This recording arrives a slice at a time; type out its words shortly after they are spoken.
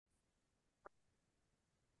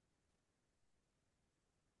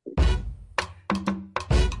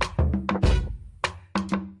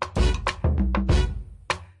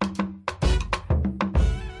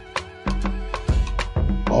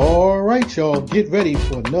right, y'all, get ready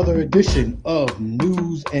for another edition of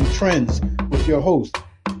Newz and Trendz with your hosts,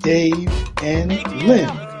 Dave and Lynn.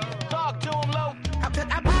 Talk to him low. How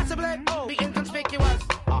could I possibly be inconspicuous?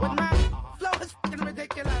 When my flow is fucking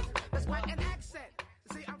ridiculous. That's quite an accent.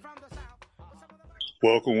 See, I'm from the South.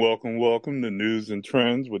 Welcome to Newz and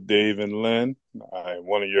Trendz with Dave and Lynn. I'm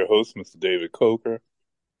one of your hosts, Mr. David Coker,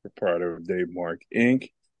 proprietor of Dave Mark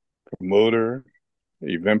Inc., promoter,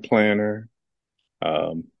 event planner,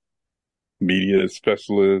 media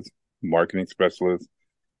specialist, marketing specialist,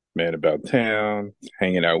 man about town,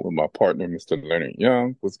 hanging out with my partner, Mr. Leonard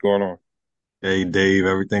Young. What's going on? Hey, Dave,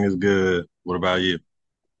 everything is good. What about you?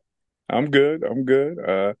 I'm good.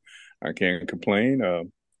 I can't complain.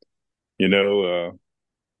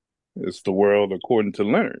 It's the world according to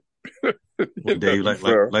Leonard. Well, Dave, like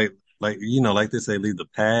they say, leave the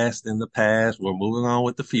past in the past. We're moving on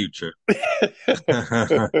with the future.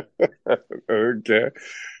 Okay.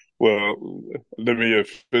 Well, let me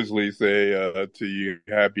officially say to you,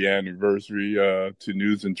 happy anniversary to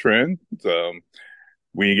Newz and Trend.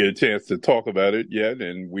 We didn't get a chance to talk about it yet,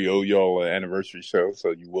 and we owe y'all an anniversary show,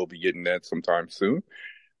 so you will be getting that sometime soon.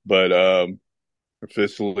 But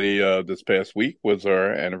officially, this past week was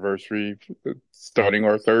our anniversary, starting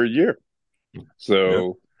our third year.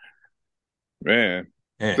 So, man.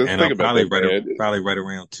 And I'm probably right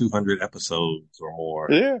around 200 episodes or more.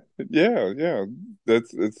 Yeah.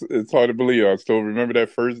 It's hard to believe. I still remember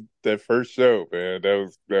that first show, man.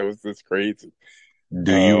 That was just crazy.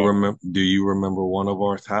 Do you remember one of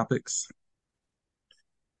our topics?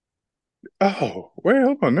 Oh, wait,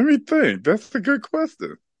 hold on. Let me think. That's a good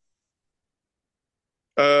question.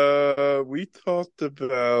 We talked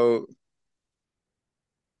about.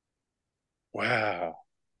 Wow.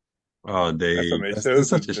 Oh, Dave, that's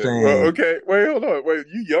such a shame. Well, okay, wait, hold on. Wait,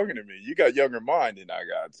 you younger than me. You got younger mind than I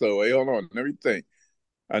got. So wait, hold on. Let me think.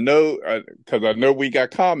 I know, because I know we got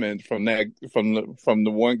comments from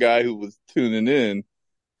the one guy who was tuning in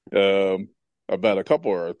about a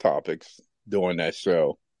couple of our topics during that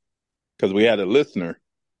show. Because we had a listener.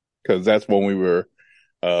 Because that's when we were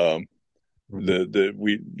we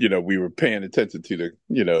were paying attention to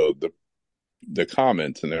the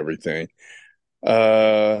comments and everything.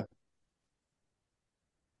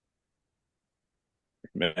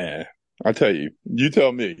 Man, I tell you, you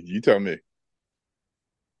tell me.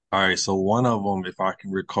 All right, so one of them, if I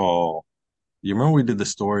can recall, you remember we did the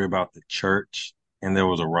story about the church and there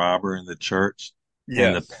was a robber in the church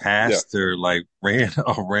and the pastor ran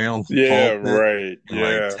around the pulpit right.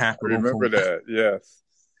 and tackled I him remember that. Yes.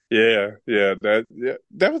 Yeah.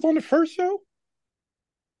 That was on the first show?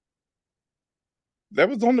 That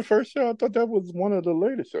was on the first show? I thought that was one of the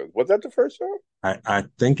later shows. Was that the first show? I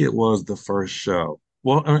think it was the first show.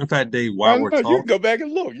 Well, in fact, Dave, while we're talking, you can go back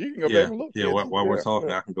and look. While we're talking,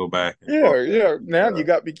 I can go back. Now you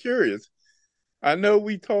got me curious. I know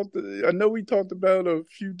we talked about a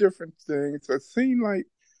few different things. It seemed like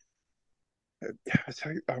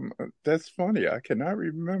that's funny. I cannot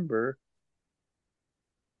remember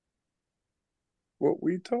what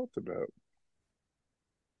we talked about.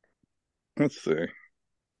 Let's see.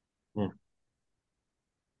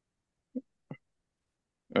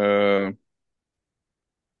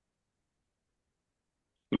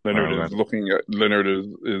 Leonard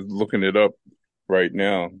is looking it up right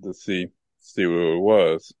now to see what it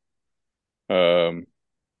was. I'll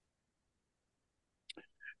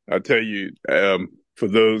tell you, for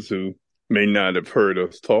those who may not have heard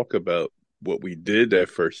us talk about what we did that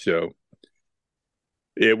first show,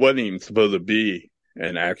 it wasn't even supposed to be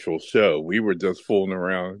an actual show. We were just fooling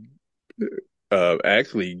around,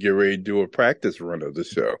 actually get ready to do a practice run of the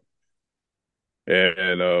show.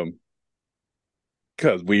 And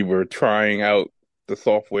because we were trying out the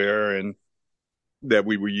software and that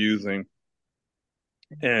we were using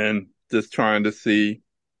and just trying to see,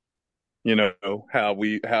 how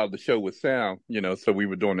the show would sound, so we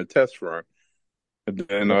were doing a test run. And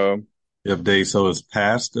then Dave, so it's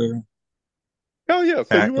Pastor. Oh yeah,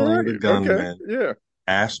 so you were right. The Gunman. Okay. Yeah.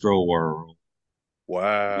 Astro World.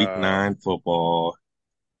 Wow. Week 9 football.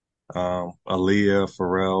 Aaliyah,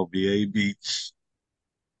 Pharrell, VA Beach.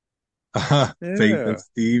 Faith and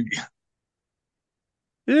Stevie.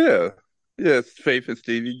 Yeah. Yes, Faith and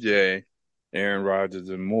Stevie J, Aaron Rodgers,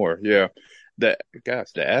 and more. Yeah. The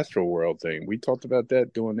Astro World thing. We talked about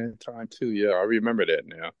that during that time too. Yeah, I remember that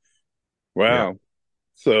now. Wow. Yeah.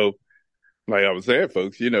 So, like I was saying,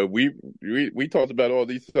 folks, we talked about all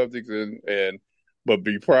these subjects but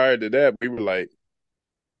prior to that, we were like,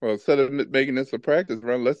 well, instead of making this a practice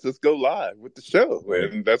run, let's just go live with the show.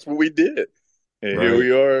 Right. And that's what we did. And Here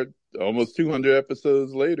we are, almost 200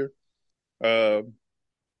 episodes later.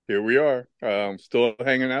 Here here we are, still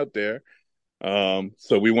hanging out there.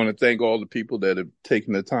 So we want to thank all the people that have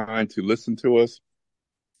taken the time to listen to us,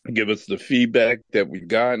 give us the feedback that we've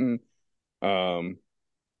gotten. For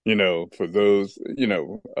those,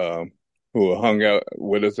 who have hung out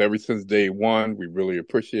with us ever since day one, we really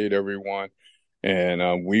appreciate everyone.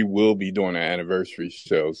 And we will be doing an anniversary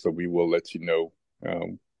show, so we will let you know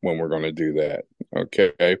when we're going to do that.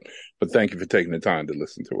 Okay. But thank you for taking the time to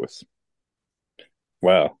listen to us.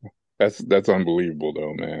 Wow. That's unbelievable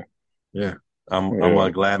though, man. Yeah.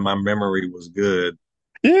 I'm glad my memory was good.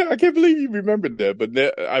 Yeah, I can't believe you remembered that, but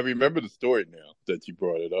I remember the story now that you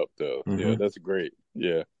brought it up though. Mm-hmm. Yeah, that's great.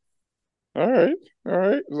 Yeah. All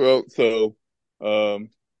right. Well, so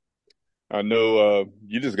I know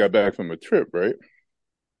you just got back from a trip, right?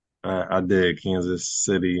 I did. Kansas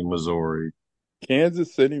City, Missouri.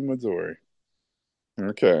 Kansas City, Missouri.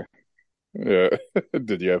 Okay. Yeah.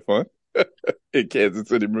 Did you have fun in Kansas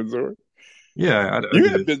City, Missouri? Yeah, I You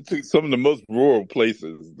did. have been to some of the most rural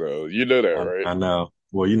places, though. You know that, right? I know.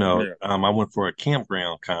 Well, Yeah. I went for a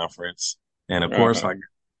campground conference, and of course,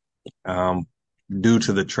 due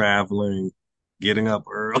to the traveling, getting up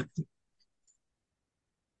early.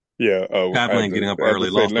 Yeah. Traveling, getting up I have to early.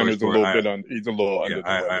 say, Long story Leonard's a short, little bit he's a little under the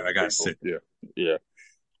weather. I got People. sick. Yeah.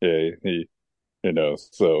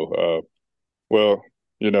 So, well,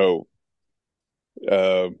 you know,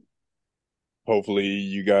 uh, hopefully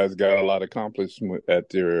you guys got a lot accomplished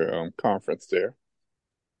at your conference there.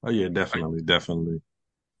 Oh yeah, definitely.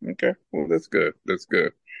 Okay. Well, that's good.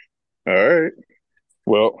 All right.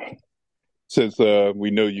 Well, since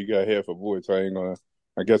we know you got half a voice, I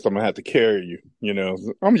guess I'm gonna have to carry you.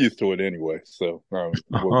 I'm used to it anyway, so we'll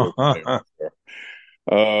go from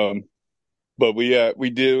there. But we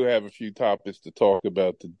do have a few topics to talk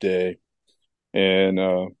about today, and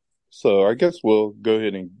so I guess we'll go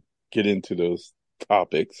ahead and get into those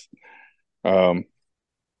topics. So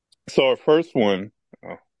our first one,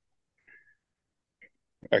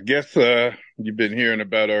 I guess you've been hearing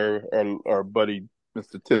about our buddy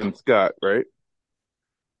Mr. Tim Scott, right?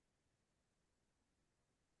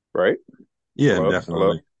 Right? Yeah, Hello?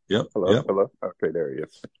 definitely. Yep. Hello? Okay, there he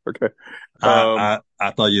is. Okay. I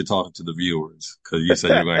thought you were talking to the viewers because you said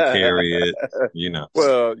you were going to carry it.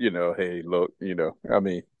 Well, hey, look, I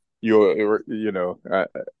mean,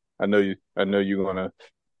 I know you're gonna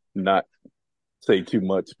not say too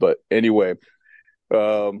much, but anyway,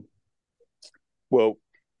 well,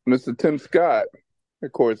 Mr. Tim Scott,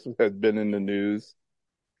 of course, has been in the news,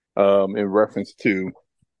 in reference to,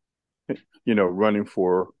 running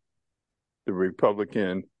for the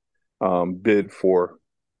Republican, bid for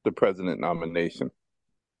the president nomination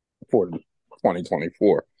for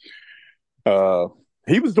 2024.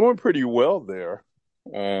 He was doing pretty well there,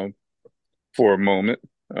 for a moment.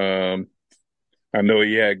 I know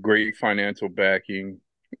he had great financial backing,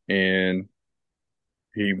 and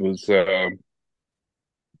he was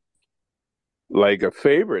like a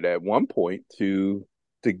favorite at one point to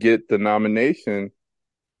get the nomination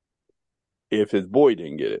if his boy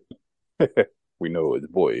didn't get it. We know who his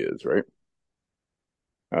boy is, right?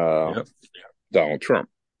 Yep. Donald Trump.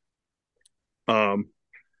 I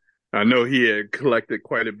know he had collected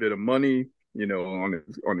quite a bit of money, on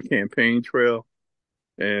the campaign trail,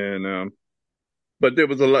 and but there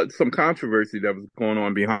was some controversy that was going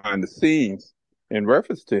on behind the scenes in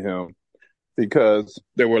reference to him, because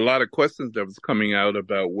there were a lot of questions that was coming out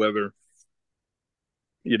about whether,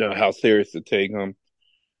 how serious to take him.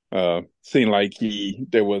 Seemed like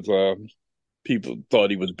there was people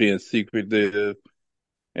thought he was being secretive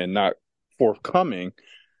and not forthcoming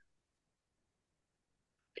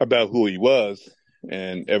about who he was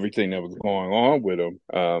and everything that was going on with him.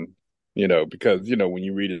 Because, when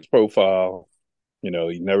you read his profile,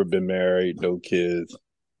 he's never been married, no kids,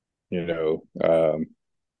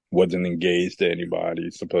 wasn't engaged to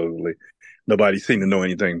anybody, supposedly. Nobody seemed to know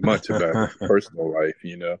anything much about his personal life,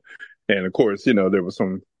 And of course, there was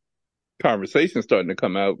some conversation starting to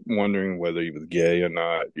come out wondering whether he was gay or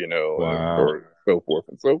not, Wow. or so forth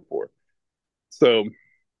and so forth. So,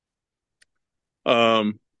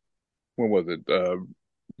 when was it?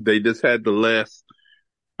 They just had the last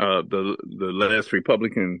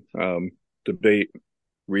Republican debate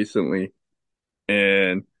recently,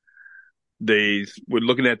 and they were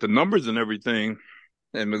looking at the numbers and everything,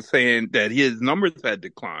 and was saying that his numbers had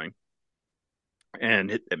declined.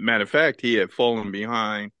 And matter of fact, he had fallen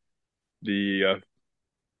behind the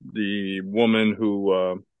woman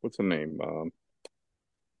who what's her name?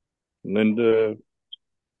 Linda.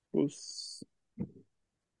 Hold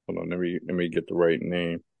on, let me get the right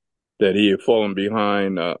name. That he had fallen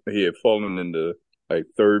behind. He had fallen into like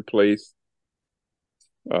third place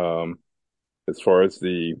As far as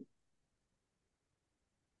the,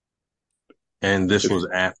 And this was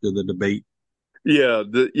after the debate?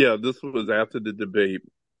 this was after the debate.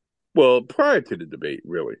 Well, prior to the debate,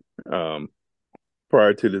 really.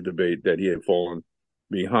 Prior to the debate that he had fallen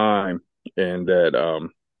behind and that,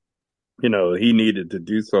 he needed to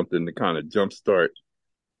do something to kind of jumpstart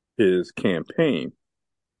his campaign.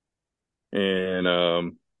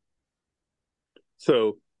 And,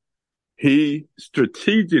 so he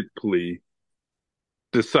strategically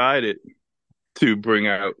decided to bring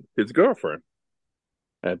out his girlfriend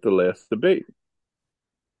at the last debate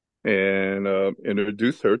and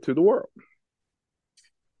introduce her to the world.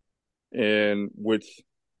 And which,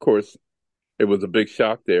 of course, it was a big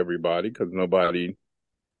shock to everybody because nobody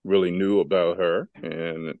really knew about her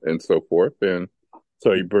and so forth. And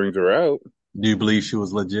so he brings her out. Do you believe she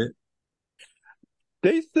was legit?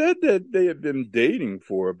 They said that they had been dating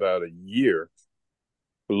for about a year,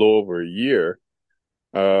 a little over a year.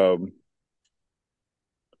 How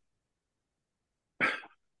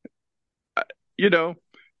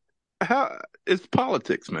it's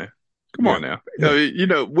politics, man. Come on now.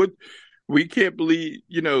 Yeah. What we can't believe,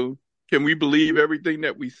 can we believe everything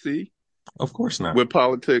that we see? Of course not. With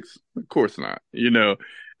politics? Of course not. And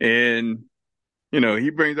he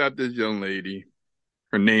brings out this young lady.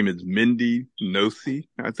 Her name is Mindy Nosey,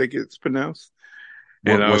 I think it's pronounced.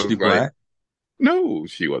 And was she black? No,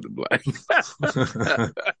 she wasn't black.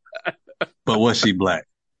 But was she black?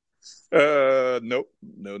 Nope.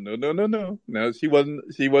 No. No, she wasn't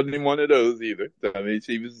in one of those either. I mean,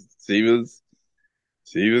 she was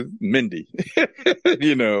Mindy. Tim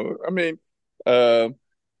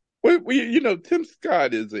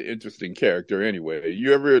Scott is an interesting character anyway.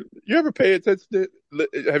 You ever pay attention to,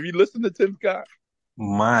 have you listened to Tim Scott?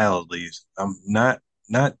 Mildly. I'm not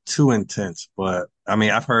too intense, but I mean,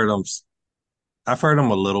 I've heard him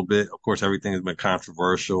a little bit. Of course, everything has been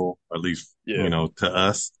controversial, at least, to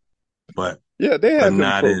us. But yeah, they have him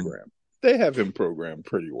programmed. They have him programmed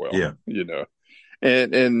pretty well. Yeah.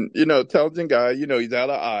 And intelligent guy, he's out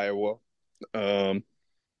of Iowa.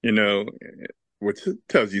 Which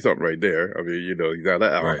tells you something right there. I mean, he's out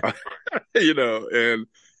of Iowa. Right.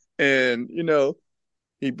 and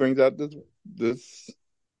he brings out this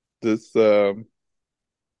as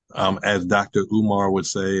Dr. Umar would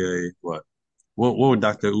say, what would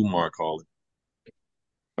Dr. Umar call it?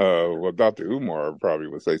 Well, Dr. Umar probably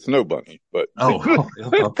would say snow bunny, but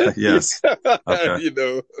okay, yes, okay.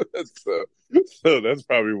 So that's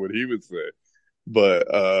probably what he would say. But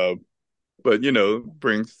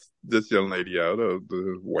brings this young lady out of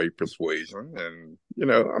the white persuasion, and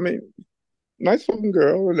I mean, nice looking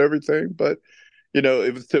girl and everything, but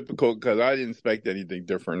it was typical because I didn't expect anything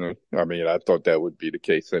different. I mean, I thought that would be the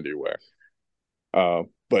case anyway.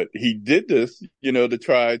 But he did this, to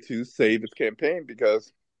try to save his campaign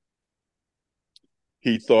because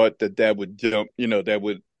he thought that would jump, that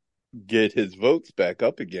would get his votes back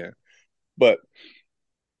up again. But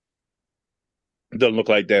it doesn't look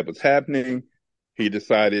like that was happening. He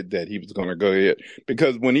decided that he was going to go ahead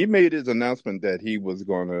because when he made his announcement that he was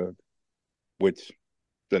going to, which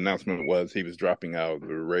the announcement was he was dropping out of the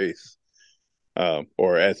race,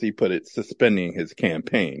 or as he put it, suspending his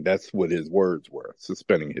campaign. That's what his words were,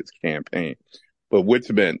 suspending his campaign, but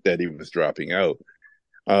which meant that he was dropping out.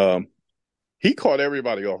 He caught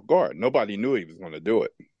everybody off guard. Nobody knew he was going to do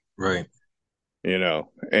it. Right.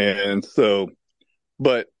 And so,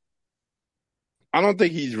 but I don't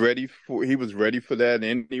think he was ready for that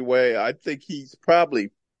anyway. I think he's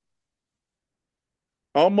probably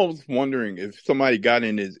almost wondering if somebody got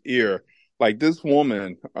in his ear, like this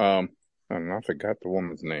woman, I forgot the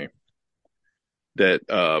woman's name that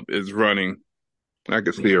is running. I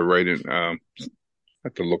can see her right in, I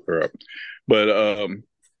have to look her up. But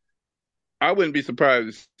I wouldn't be surprised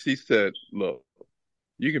if she said, look,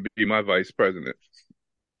 you could be my vice president.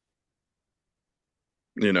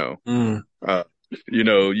 You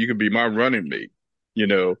could be my running mate,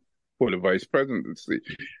 for the vice presidency.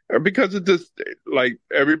 Because it just, like,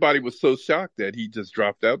 everybody was so shocked that he just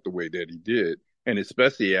dropped out the way that he did. And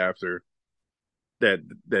especially after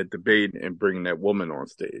that debate and bringing that woman on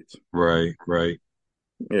stage. Right.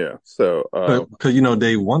 Yeah. So, because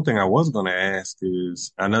Dave, one thing I was going to ask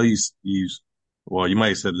is, I know you might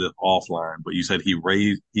have said it offline, but you said he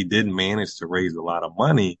did manage to raise a lot of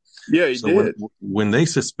money. Yeah, he did. When they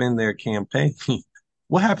suspend their campaign,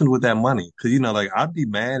 what happened with that money? Because I'd be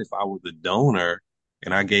mad if I was the donor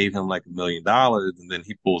and I gave him like $1 million and then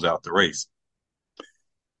he pulls out the race.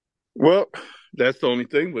 Well, that's the only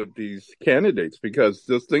thing with these candidates, because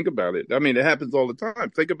just think about it. I mean, it happens all the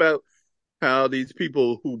time. Think about how these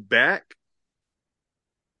people who back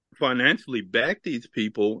financially back these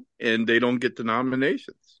people and they don't get the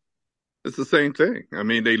nominations. It's the same thing. I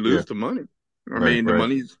mean, they Yeah. lose the money. I Right. mean, the Right.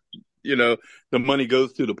 money's, the money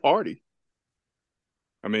goes to the party.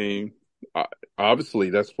 I mean,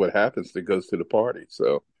 obviously that's what happens. It goes to the party.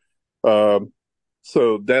 Um,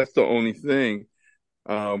 so that's the only thing,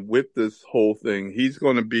 with this whole thing.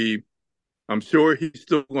 I'm sure he's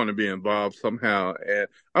still going to be involved somehow. And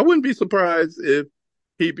I wouldn't be surprised if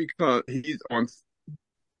he's on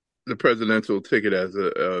the presidential ticket as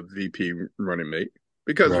a VP running mate.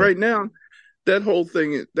 Because Right. right now, that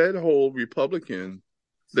whole Republican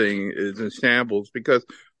thing is in shambles because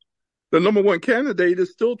the number one candidate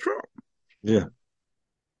is still Trump, Yeah.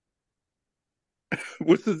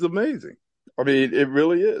 which is amazing. I mean, it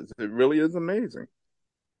really is. It really is amazing.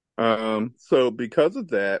 So because of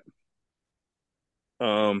that,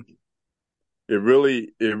 um, it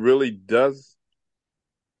really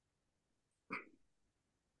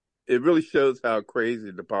shows how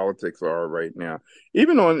crazy the politics are right now.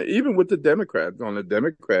 Even with the Democrats on the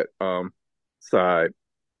Democrat side,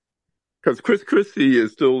 because Chris Christie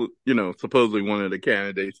is still, supposedly one of the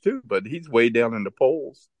candidates too, but he's way down in the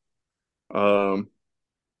polls. Um,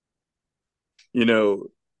 you know,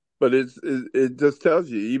 but it just tells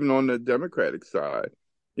you, even on the Democratic side,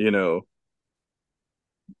 you know,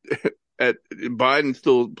 Biden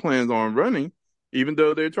still plans on running, even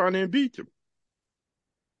though they're trying to impeach him.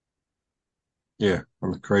 Yeah.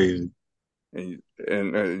 I'm crazy.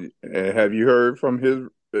 And have you heard from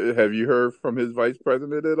his vice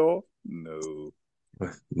president at all? No.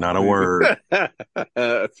 Not a word.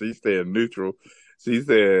 She's staying neutral. She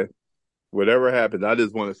said, whatever happens, I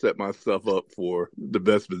just want to set myself up for the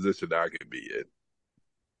best position I can be in.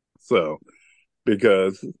 So,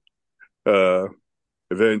 because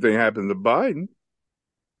if anything happens to Biden,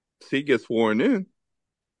 she gets sworn in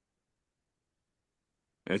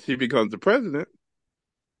and she becomes the president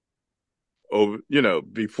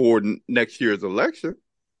before next year's election,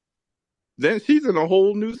 then she's in a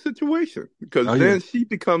whole new situation because Oh yeah. then she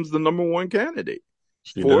becomes the number one candidate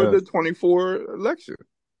She for the does. 24 election.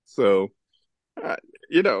 So,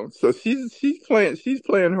 so she's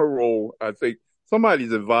playing her role. I think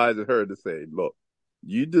somebody's advising her to say, look,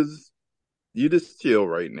 you just chill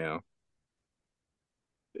right now,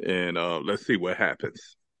 and let's see what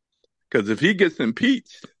happens. Because if he gets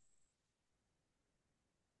impeached,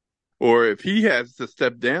 or if he has to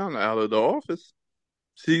step down out of the office,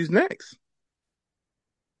 she's next.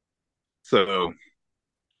 So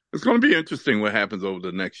it's going to be interesting what happens over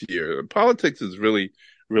the next year. Politics is really,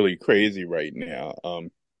 really crazy right now.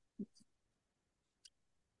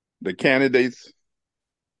 The candidates,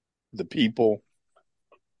 the people,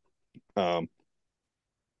 they're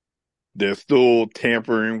still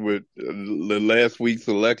tampering with the last week's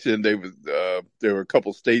election. There were a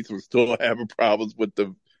couple states were still having problems with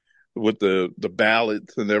the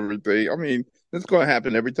ballots and everything. I mean, it's going to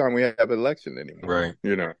happen every time we have an election anymore. Right.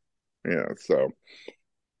 Yeah. So,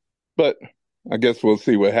 but I guess we'll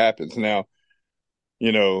see what happens now.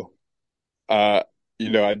 You know, I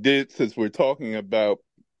did, since we're talking about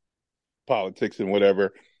politics and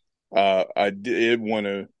whatever, I did want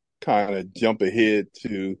to kind of jump ahead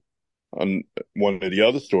to one of the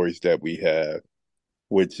other stories that we have,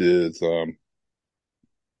 which is I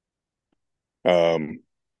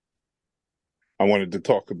wanted to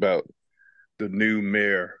talk about the new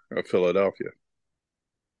mayor of Philadelphia,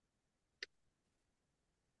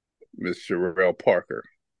 Miss Sherelle Parker.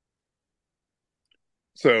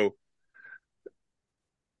 So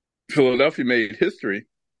Philadelphia made history,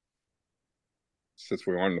 since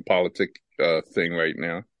we're on the politic thing right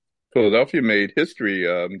now. Philadelphia made history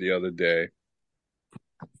the other day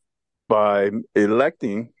by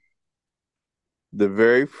electing the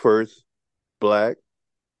very first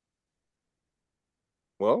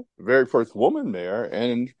very first woman mayor,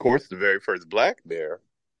 and of course the very first black mayor,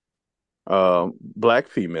 black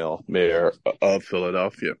female mayor of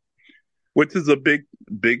Philadelphia, which is a big,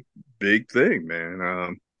 big, big thing,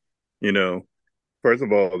 man. You know, First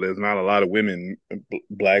of all, there's not a lot of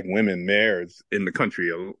black women mayors in the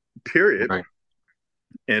country, period. Right.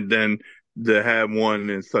 And then to have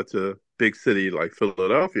one in such a big city like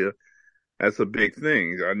Philadelphia, that's a big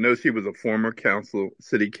thing. I know she was a former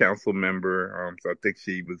city council member. So I think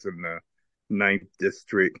she was in the ninth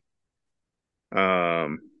district.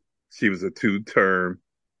 She was a two-term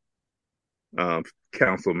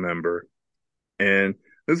council member. And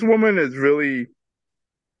this woman is really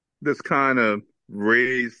this kind of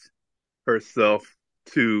raised herself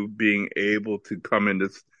to being able to come in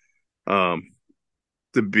this, to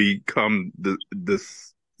become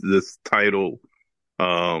this title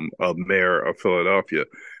of mayor of Philadelphia.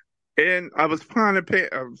 And I was kind of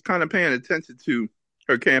paying attention to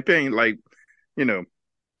her campaign. Like, you know,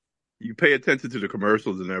 you pay attention to the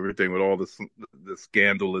commercials and everything with all the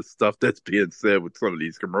scandalous stuff that's being said with some of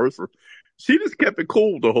these commercials. She just kept it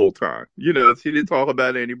cool the whole time. She didn't talk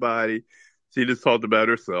about anybody. She just talked about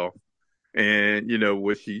herself and,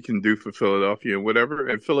 what she can do for Philadelphia and whatever.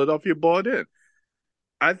 And Philadelphia bought in.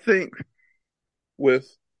 I think with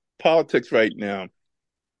politics right now,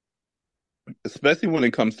 especially when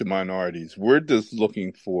it comes to minorities, we're just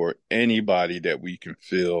looking for anybody that we can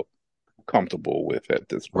feel comfortable with at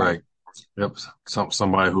this point. Right. Yep.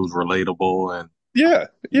 Somebody who's relatable and, Yeah,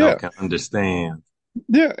 yeah, can understand.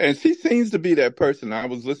 yeah. And she seems to be that person. I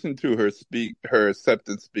was listening to her speak, her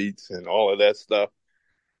acceptance speech and all of that stuff.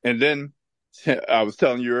 And then I was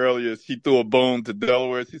telling you earlier, she threw a bone to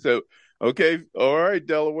Delaware. She said, okay, all right,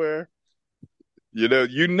 Delaware, you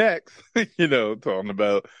next, talking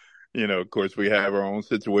about, of course, we have our own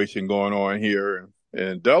situation going on here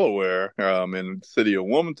in Delaware, in the city of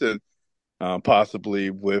Wilmington, possibly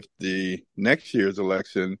with the next year's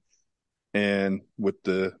election and with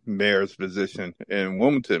the mayor's position in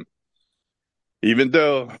Wilmington. Even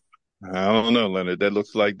though, I don't know, Leonard, that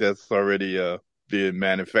looks like that's already being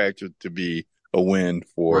manufactured to be a win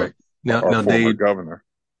for Right. Now, our former Dave, governor.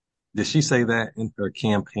 did she say that in her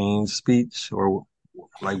campaign speech, or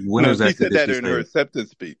like when No, she exactly said did that she in say her it? acceptance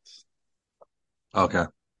speech. Okay.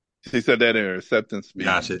 She said that in her acceptance speech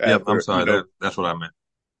Gotcha. Yep. I'm after, sorry. That's what I meant.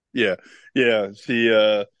 yeah, yeah.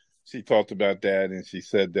 She talked about that and she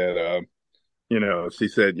said that, she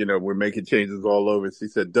said, we're making changes all over. She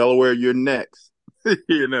said, Delaware, you're next,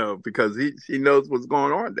 because she knows what's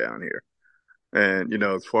going on down here. And,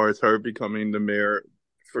 as far as her becoming the mayor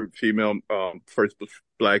for first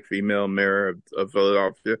black female mayor of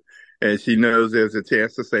Philadelphia, and she knows there's a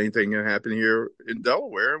chance the same thing can happen here in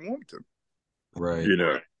Delaware and Wilmington, Right. you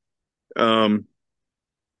know. Um,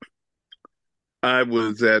 I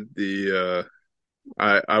was at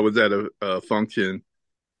I was at a function,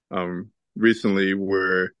 recently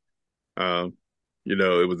where, um,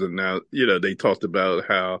 it was announced, they talked about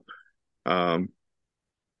how, um,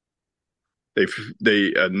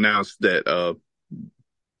 they announced that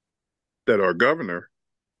our governor,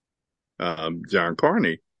 John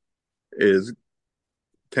Carney, is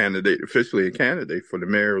officially a candidate for the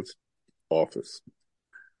mayor's office,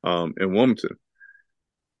 in Wilmington.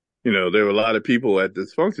 There were a lot of people at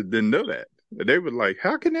this function didn't know that. They were like,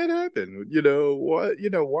 "How can that happen? What?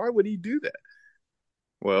 Why would he do that?"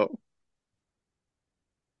 Well,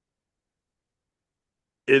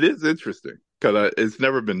 it is interesting because it's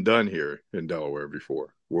never been done here in Delaware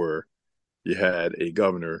before, where you had a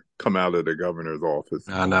governor come out of the governor's office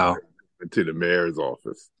I know. to the mayor's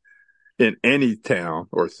office in any town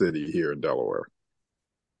or city here in Delaware.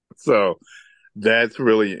 So that's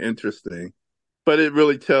really interesting. But it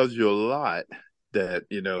really tells you a lot that,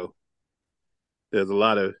 there's a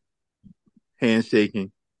lot of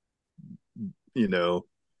handshaking, you know,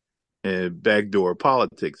 and backdoor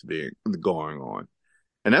politics going on.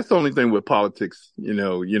 And that's the only thing with politics,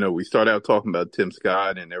 we start out talking about Tim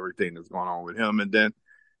Scott and everything that's going on with him. And then,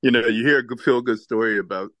 you hear a feel good story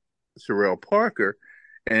about Sherelle Parker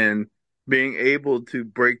and being able to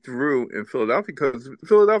break through in Philadelphia because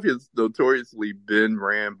Philadelphia's notoriously been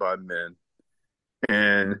ran by men.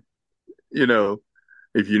 And, you know,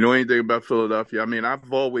 if you know anything about Philadelphia, I mean,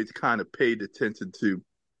 I've always kind of paid attention to.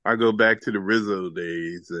 I go back to the Rizzo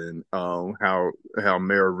days and how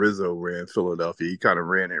Mayor Rizzo ran Philadelphia. He kind of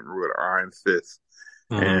ran it with an iron fist,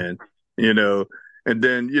 Mm-hmm. and you know, and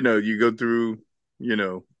then you go through,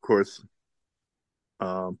 of course,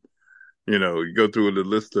 um, you go through the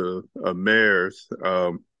list of mayors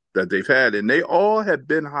that they've had, and they all have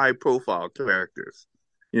been high profile characters.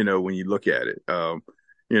 When you look at it,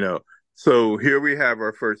 you know. So here we have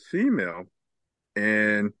our first female,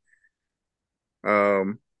 and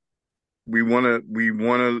um, we want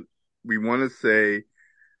to say,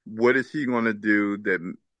 what is she going to do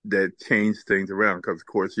that change things around? Because of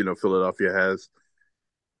course, Philadelphia has,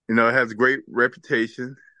 it has a great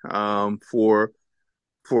reputation for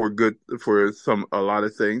a lot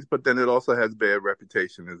of things, but then it also has bad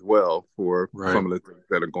reputation as well for Right. some of the things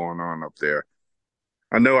that are going on up there.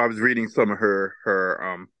 I know I was reading some of her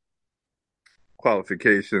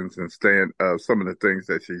qualifications and some of the things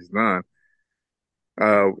that she's done.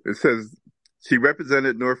 It says she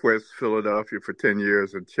represented Northwest Philadelphia for 10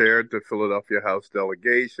 years and chaired the Philadelphia House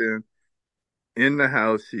delegation. In the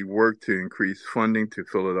House, she worked to increase funding to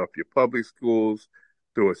Philadelphia public schools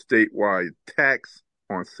through a statewide tax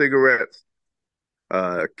on cigarettes,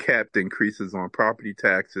 capped increases on property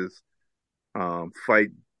taxes, fight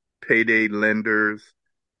payday lenders,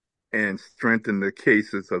 and strengthen the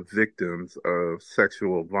cases of victims of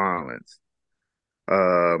sexual violence.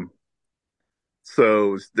 Um,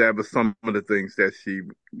 so that was some of the things that she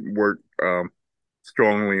worked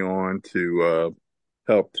strongly on to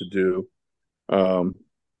help to do. Um,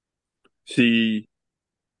 she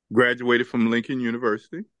graduated from Lincoln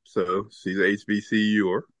University, so she's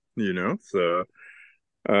HBCUer, so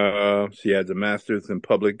she has a master's in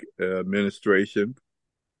public administration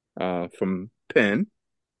from Penn.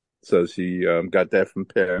 So she got that from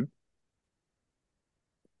Penn.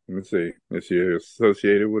 Let me see. Is she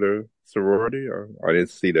associated with a sorority? Or I didn't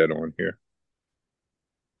see that on here.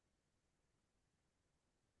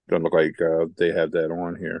 Don't look like they have that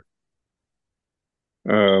on here.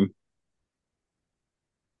 Um,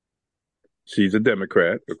 she's a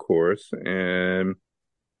Democrat, of course, and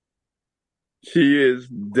she is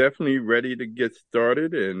definitely ready to get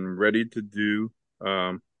started and ready to do.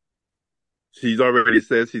 She's already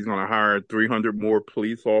said she's going to hire 300 more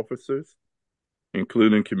police officers,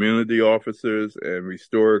 including community officers, and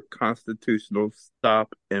restore constitutional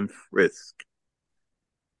stop and frisk.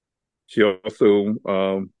 She also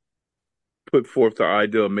put forth the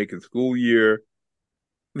idea of making school year.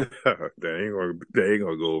 They ain't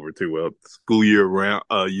gonna go over too well. School year round,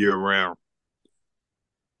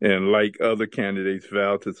 and like other candidates,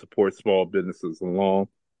 vowed to support small businesses along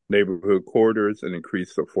neighborhood corridors and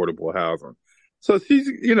increase affordable housing. So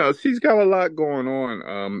she's got a lot going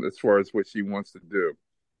on as far as what she wants to do.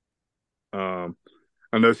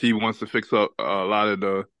 I know she wants to fix up a lot of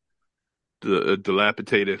the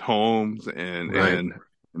dilapidated homes Right.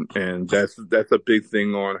 and that's a big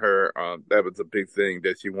thing on her. That was a big thing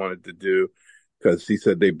that she wanted to do because she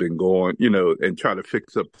said they've been going, and try to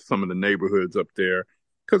fix up some of the neighborhoods up there.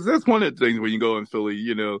 Because that's one of the things when you go in Philly,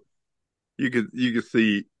 you can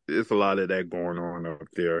see there's a lot of that going on up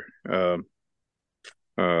there.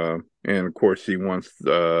 And of course, she wants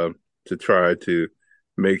to try to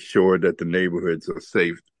make sure that the neighborhoods are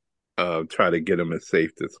safe. Try to get them as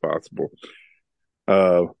safe as possible.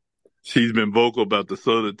 Uh, she's been vocal about the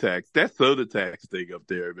soda tax. That soda tax thing up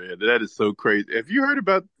there, man, that is so crazy. Have you heard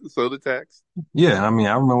about the soda tax? Yeah, I mean,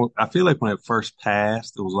 I remember, I feel like when it first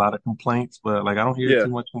passed, there was a lot of complaints, but like I don't hear Yeah.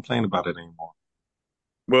 too much complaint about it anymore.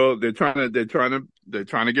 Well, they're trying to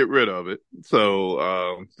get rid of it.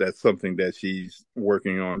 So that's something that she's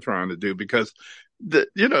working on trying to do because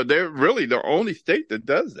they're really the only state that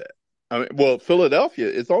does that. I mean, well, Philadelphia,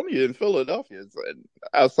 it's only in Philadelphia.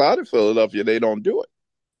 Outside of Philadelphia, they don't do it.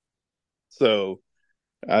 So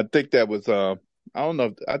I think that was I don't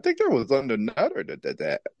know. I think that was under Nutter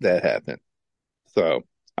that happened. So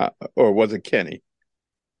or was it Kenny?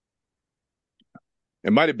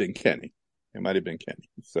 It might have been Kenny. It might have been Kenny.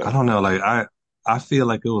 I So don't know, like I feel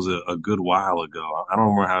like it was a good while ago. I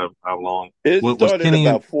don't remember how long. it What was started Kenny?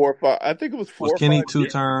 about 4 or 5. I think it was Was 4 or 5 Kenny two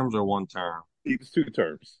years. terms or one term? He was 2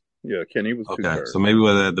 terms. Yeah, Kenny was two Okay, so terms. maybe it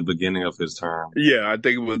was at the beginning of his term. Yeah, I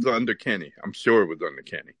think it was under Kenny. I'm sure it was under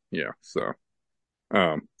Kenny. Yeah.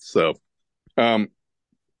 Um, so, um,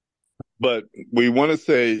 but we want to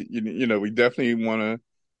say, we definitely want to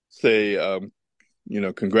say,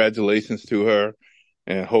 congratulations to her,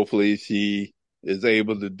 and hopefully she is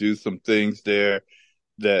able to do some things there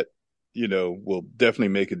that, will definitely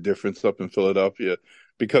make a difference up in Philadelphia.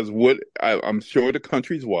 Because I'm sure the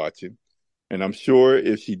country's watching, and I'm sure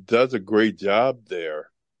if she does a great job there,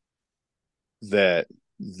 that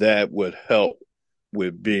that would help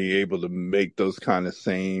with being able to make those kind of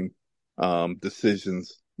same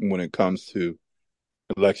decisions when it comes to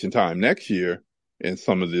election time next year in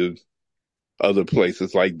some of the other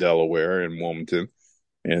places like Delaware and Wilmington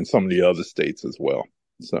and some of the other states as well.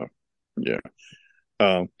 So, yeah.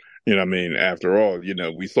 Um, I mean, after all,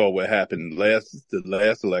 we saw what happened the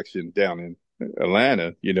last election down in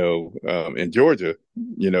Atlanta, in Georgia,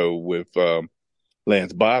 with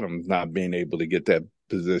Lance Bottoms not being able to get that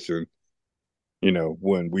position,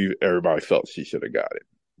 when everybody felt she should have got it,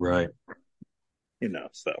 Right.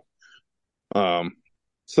 so, um,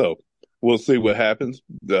 so we'll see what happens.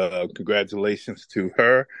 Congratulations to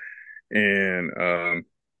her. And,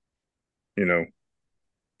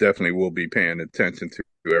 definitely will be paying attention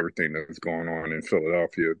to everything that's going on in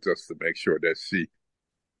Philadelphia just to make sure that she,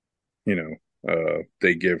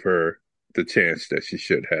 they give her the chance that she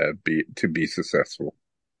should have to be successful.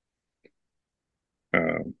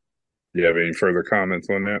 Do you have any further comments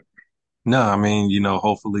on that? No, I mean,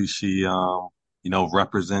 hopefully she,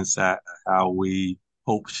 represents how we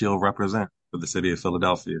hope she'll represent for the city of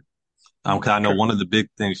Philadelphia. 'Cause I know Okay. one of the big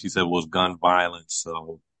things she said was gun violence.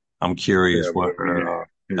 So I'm curious Yeah, what her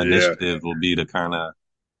yeah, initiative will be to kind of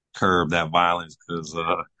curb that violence. Because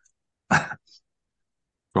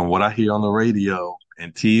from what I hear on the radio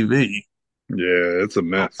and TV, Yeah, it's a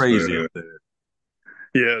mess, crazy man. up there.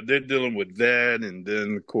 Yeah, they're dealing with that, and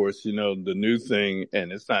then of course, the new thing,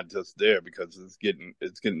 and it's not just there because it's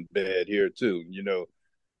getting bad here too.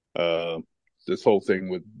 Uh, this whole thing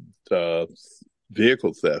with uh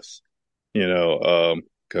vehicle thefts.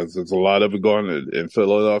 Because there's a lot of it going in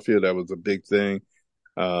Philadelphia. That was a big thing.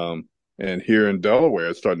 And here in Delaware,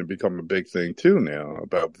 it's starting to become a big thing too now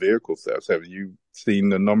about vehicle thefts. Have you seen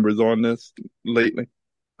the numbers on this lately?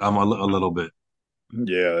 A little bit.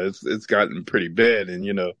 Yeah, it's gotten pretty bad. And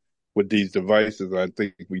with these devices, I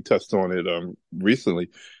think we touched on it recently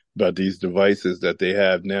about these devices that they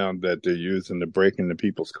have now that they're using to break into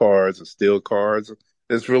people's cars and steal cars.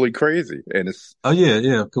 It's really crazy. And it's Oh yeah,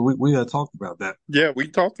 yeah. 'Cause we had talked about that. yeah, we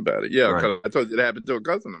talked about it. Yeah, Right. because I told you it happened to a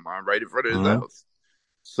cousin of mine right in front of his Hmm. house.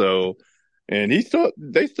 So, and they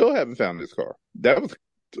still haven't found his car. That was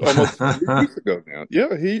almost 3 weeks ago now. Yeah,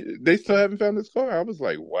 they still haven't found his car. I was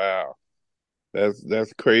like, wow.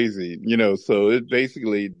 That's crazy, So it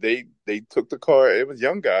basically they took the car. It was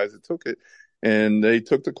young guys that took it, and they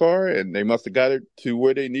took the car, and they must have got it to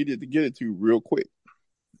where they needed to get it to real quick.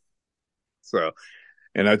 So,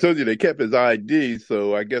 and I told you they kept his ID,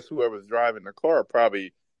 so I guess whoever's driving the car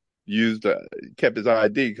probably kept his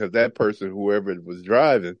ID because that person, whoever was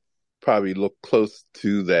driving, probably looked close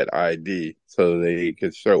to that ID so they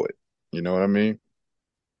could show it. You know what I mean?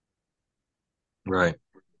 Right.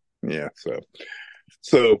 Yeah.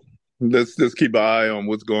 So let's just keep an eye on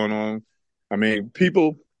what's going on. I mean,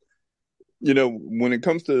 people, when it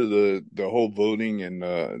comes to the whole voting and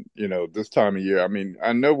this time of year, I mean,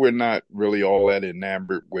 I know we're not really all that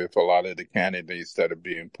enamored with a lot of the candidates that are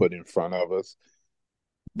being put in front of us,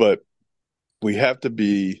 but we have to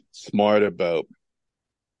be smart about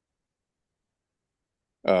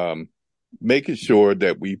making sure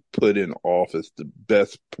that we put in office the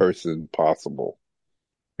best person possible.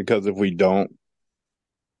 Because if we don't,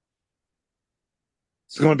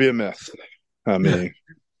 it's going to be a mess. I Yeah. mean,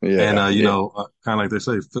 And yeah, yeah, kind of like they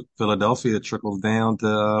say, Philadelphia trickles down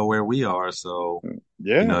to where we are. So,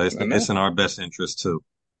 yeah, I know. it's in our best interest too.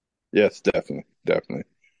 Yes, definitely, definitely.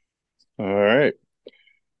 All right.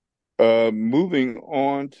 Moving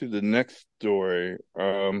on to the next story.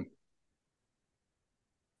 Um,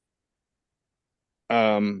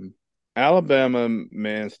 Alabama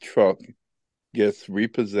man's truck gets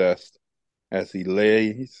repossessed as he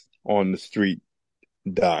lays on the street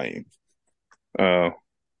dying. Uh,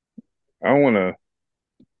 I want to,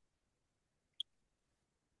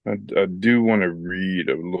 I do want to read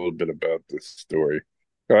a little bit about this story.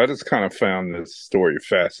 I just kind of found this story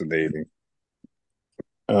fascinating.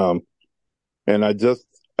 Um, and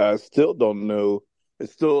I still don't know.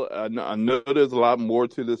 I know there's a lot more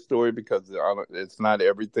to this story because it's not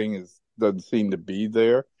everything doesn't seem to be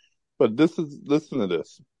there. But listen to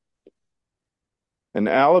this. An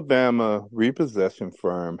Alabama repossession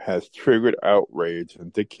firm has triggered outrage in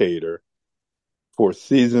Decatur for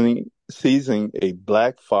seizing a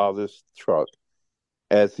black father's truck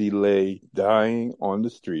as he lay dying on the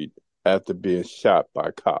street after being shot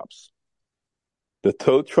by cops. The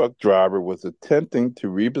tow truck driver was attempting to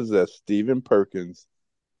repossess Stephen Perkins'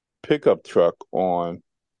 pickup truck on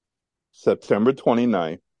September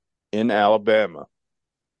 29th in Alabama,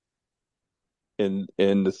 in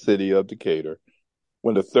the city of Decatur,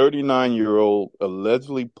 when a 39-year-old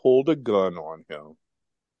allegedly pulled a gun on him,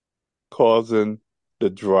 causing the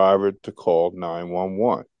driver to call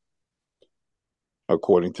 911,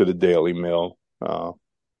 according to the Daily Mail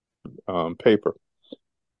paper.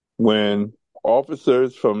 When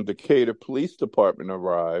officers from Decatur Police Department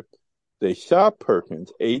arrived, they shot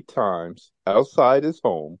Perkins 8 times outside his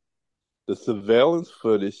home. The surveillance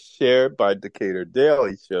footage shared by Decatur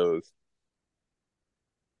Daily shows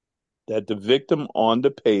that the victim on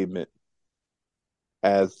the pavement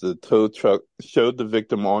as the tow truck showed the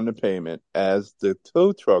victim on the pavement as the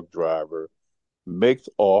tow truck driver makes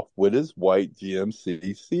off with his white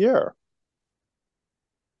GMC Sierra.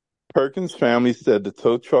 Perkins' family said the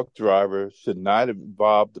tow truck driver should not have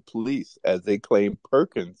involved the police as they claimed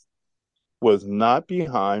Perkins was not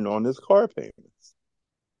behind on his car payments.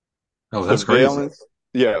 Oh, that's crazy.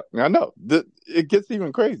 Yeah, I know. It gets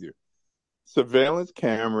even crazier. Surveillance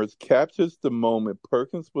cameras captures the moment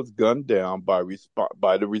Perkins was gunned down by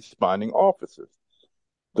the responding officers.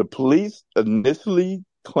 The police initially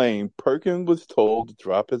claimed Perkins was told to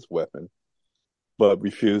drop his weapon, but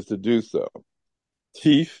refused to do so.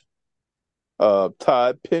 Chief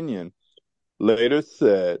Todd Pinion later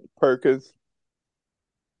said Perkins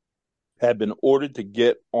had been ordered to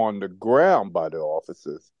get on the ground by the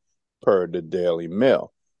officers, per the Daily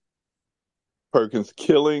Mail. Perkins'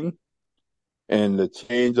 killing and the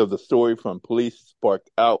change of the story from police sparked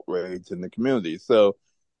outrage in the community. So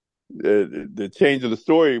the change of the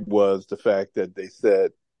story was the fact that they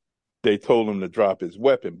said they told him to drop his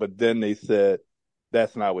weapon, but then they said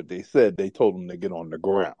that's not what they said. They told him to get on the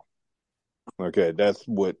ground. Okay, that's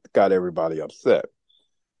what got everybody upset.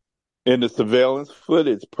 In the surveillance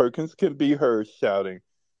footage, Perkins can be heard shouting,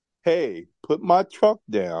 "Hey, put my truck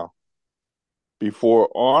down," before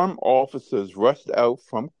armed officers rushed out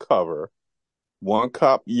from cover. One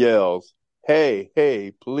cop yells,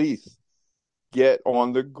 hey, police, get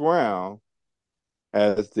on the ground,"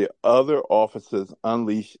 as the other officers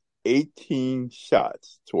unleash 18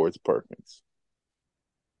 shots towards Perkins.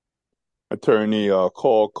 Attorney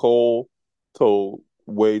Carl Cole told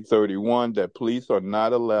Wade 31 that police are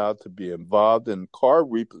not allowed to be involved in car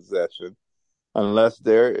repossession unless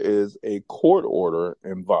there is a court order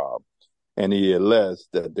involved, and he alleged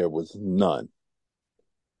that there was none.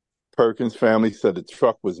 Perkins' family said the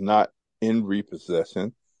truck was not in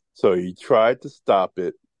repossession, so he tried to stop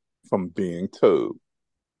it from being towed.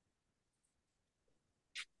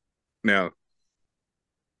 Now,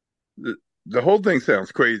 the whole thing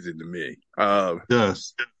sounds crazy to me.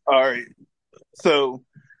 Yes. All right. So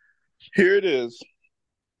here it is.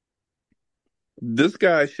 This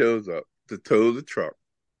guy shows up to tow the truck,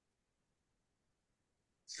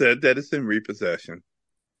 said that it's in repossession.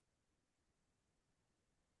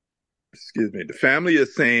 Excuse me. The family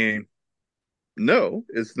is saying, no,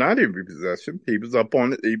 it's not in repossession. He was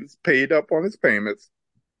paid up on his payments.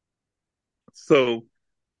 So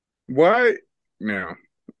why now?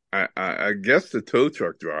 I guess the tow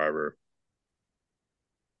truck driver,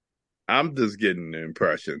 I'm just getting the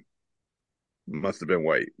impression, must have been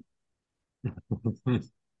white.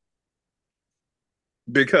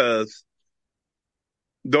 Because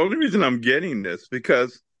the only reason I'm getting this,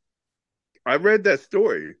 because I read that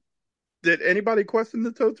story. Did anybody question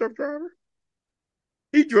the tow truck driver?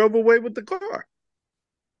 He drove away with the car.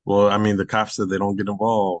 Well, I mean, the cops said they don't get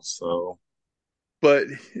involved, so. But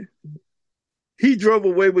he drove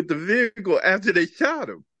away with the vehicle after they shot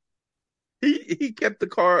him. He kept the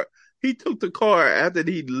car. He took the car after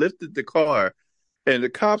he lifted the car, and the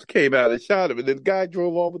cops came out and shot him, and then the guy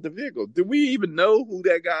drove off with the vehicle. Do we even know who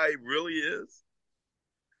that guy really is?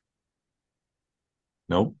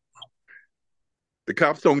 Nope. The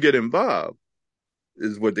cops don't get involved,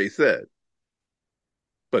 is what they said.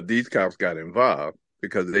 But these cops got involved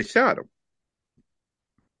because they shot him.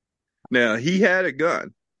 Now, he had a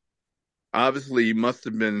gun. Obviously, he must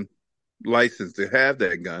have been licensed to have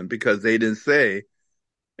that gun because they didn't say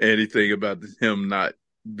anything about the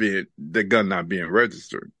gun not being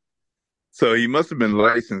registered. So he must have been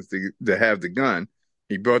licensed to have the gun.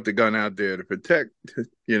 He brought the gun out there to protect,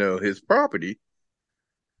 his property.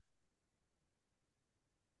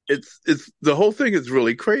 It's the whole thing is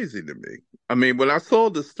really crazy to me. I mean, when I saw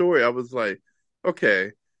the story, I was like,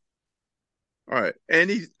 okay, all right. And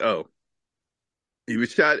he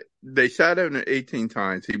was shot. They shot him 18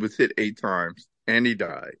 times. He was hit 8 times, and he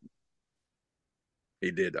died.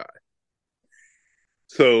 He did die.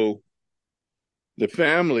 So the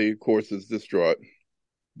family, of course, is distraught.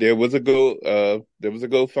 There was a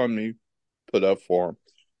GoFundMe put up for him.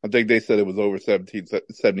 I think they said it was over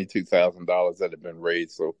 $72,000 that had been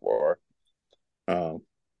raised so far, from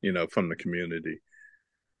the community.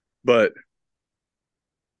 But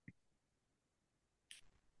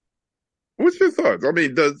what's your thoughts? I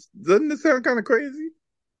mean, doesn't it sound kind of crazy?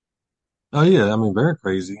 Oh, yeah. I mean, very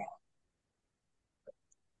crazy.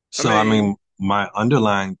 So, I mean, my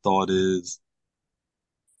underlying thought is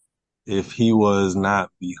if he was not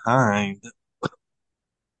behind,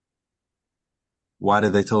 why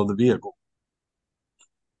did they tow the vehicle?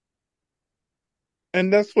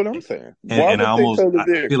 And that's what I'm saying. Why would they tow the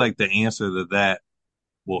vehicle? I feel like the answer to that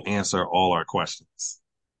will answer all our questions.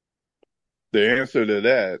 The answer to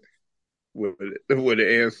that would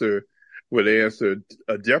answer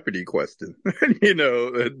a Jeopardy question.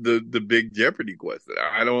 The big Jeopardy question.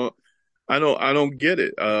 I don't get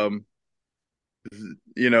it. I'm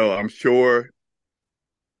sure.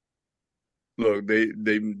 Look, they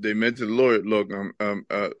mentioned lawyer. Look, I'm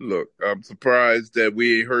surprised that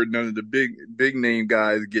we ain't heard none of the big name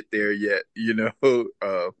guys get there yet.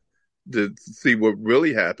 To see what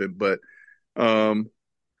really happened. But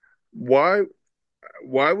why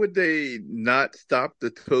would they not stop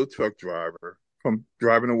the tow truck driver from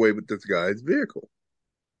driving away with this guy's vehicle?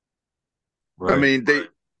 Right. I mean,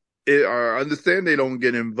 I understand they don't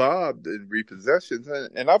get involved in repossessions,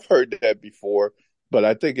 and I've heard that before. But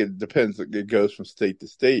I think it depends. It goes from state to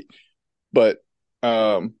state. But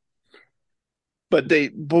why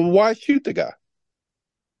shoot the guy?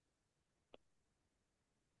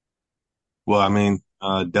 Well, I mean,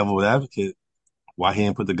 devil advocate, why he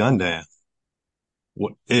didn't put the gun down?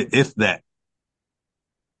 What, if that?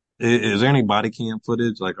 Is there any body cam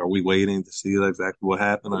footage? Like, are we waiting to see exactly what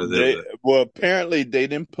happened, or there's a? Well, apparently they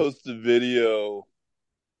didn't post the video.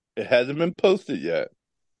 It hasn't been posted yet.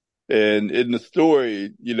 And in the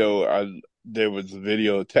story, there was a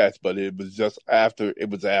video attached, but it was just after it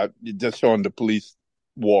was out, just showing the police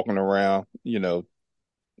walking around, and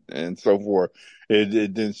so forth. It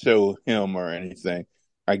didn't show him or anything.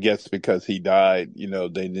 I guess because he died, they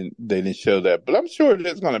didn't show that. But I'm sure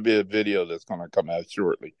there's going to be a video that's going to come out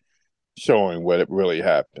shortly showing what it really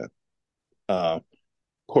happened. Of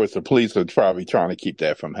course, the police are probably trying to keep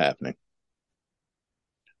that from happening.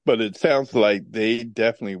 But it sounds like they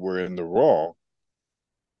definitely were in the wrong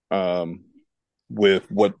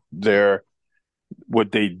with what they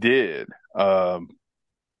did. I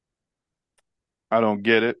don't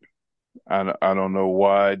get it. I don't know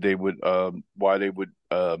why they would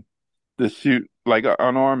just shoot like an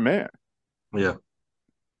unarmed man. Yeah.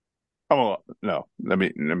 Oh no, let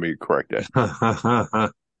me correct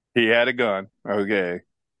that. He had a gun, okay,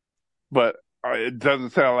 but it doesn't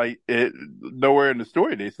sound like it. Nowhere in the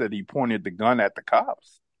story they said he pointed the gun at the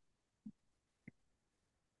cops.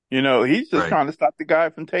 He's just Right. trying to stop the guy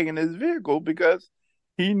from taking his vehicle because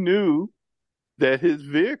he knew that his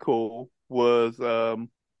vehicle was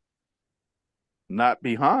not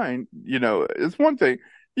behind. It's one thing.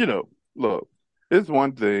 Look, it's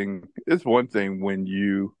one thing. It's one thing when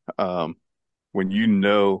you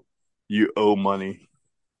know you owe money,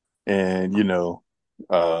 and that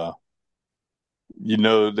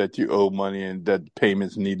you owe money and that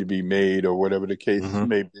payments need to be made or whatever the case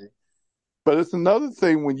may be. But it's another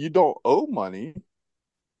thing when you don't owe money,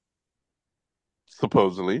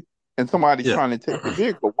 supposedly, and somebody's trying to take the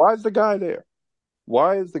vehicle. Why is the guy there?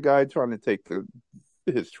 Why is the guy trying to take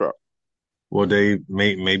his truck? Well,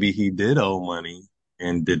 maybe he did owe money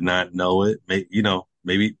and did not know it.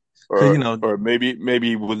 Maybe, or maybe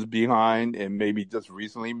he was behind and maybe just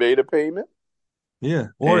recently made a payment. Yeah,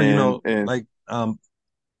 or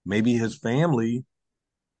maybe his family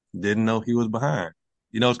didn't know he was behind.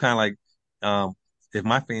 It's kind of like if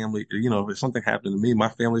my family, if something happened to me, my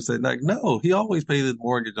family said like, no, he always paid his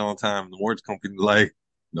mortgage on time. And the mortgage company like,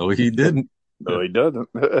 no, he didn't. No, he doesn't.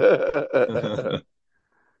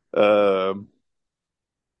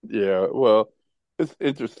 Yeah, well, it's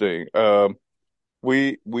interesting.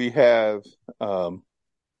 We have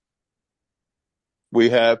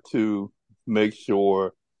to make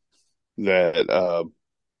sure that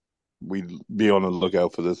we be on the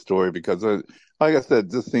lookout for this story because, like I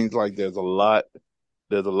said, this seems like there's a lot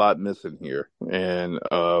missing here, and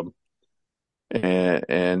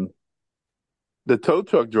the tow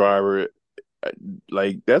truck driver,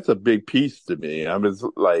 like, that's a big piece to me. I mean,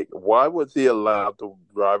 like, why was he allowed to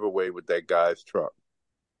drive away with that guy's truck?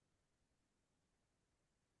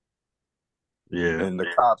 Yeah. And the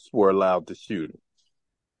cops were allowed to shoot him.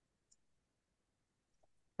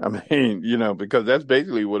 I mean, because that's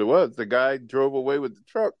basically what it was. The guy drove away with the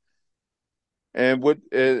truck and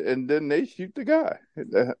then they shoot the guy.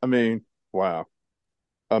 I mean, wow.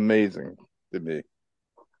 Amazing to me.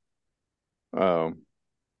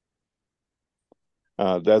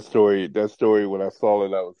 That story, when I saw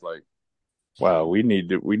it, I was like, wow, we need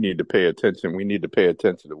to pay attention. We need to pay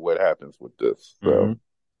attention to what happens with this. So,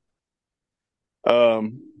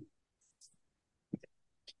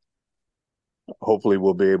 hopefully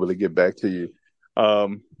we'll be able to get back to you.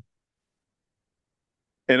 And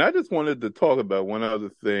I just wanted to talk about one other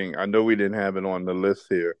thing. I know we didn't have it on the list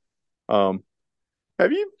here. Did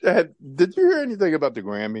you hear anything about the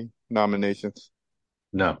Grammy nominations?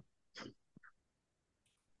 No.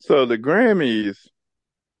 So the Grammys,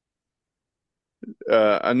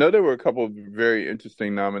 I know there were a couple of very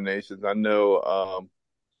interesting nominations. I know,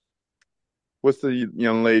 what's the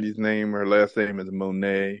young lady's name? Her last name is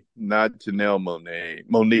Monet, not Janelle Monet.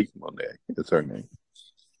 Monique Monet is her name.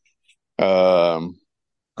 I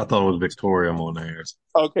thought it was Victoria Monet.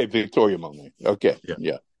 Okay, Victoria Monet. Okay,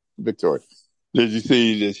 yeah, Victoria. Did you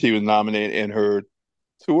see that she was nominated and her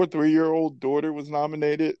 2 or 3 year old daughter was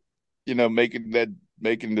nominated?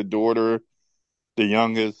 Making the daughter the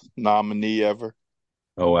youngest nominee ever.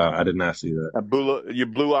 Oh wow, I did not see that. Your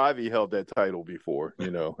Blue Ivy held that title before,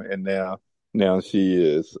 and now she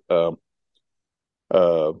is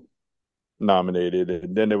nominated.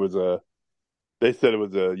 And then they said it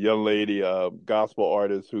was a young lady, gospel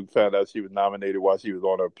artist who found out she was nominated while she was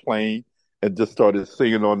on her plane and just started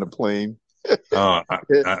singing on the plane. Oh,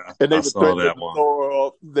 and they I saw that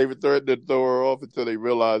one. They were threatening to throw her off until they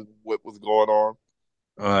realized what was going on.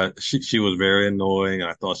 She was very annoying.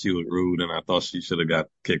 I thought she was rude, and I thought she should have got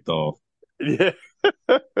kicked off. Yeah.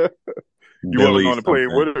 You wasn't Billy on the plane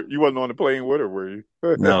something. with her. You wasn't on the plane with her, were you?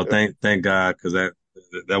 No, thank God, because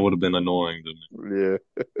that would have been annoying to me. Yeah.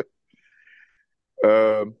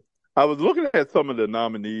 Um, I was looking at some of the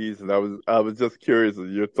nominees, and I was just curious of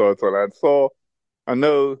your thoughts on it. I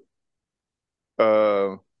know,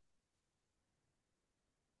 uh,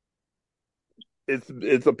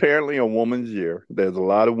 it's apparently a woman's year. There's a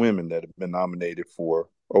lot of women that have been nominated for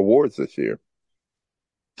awards this year.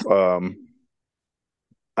 Um,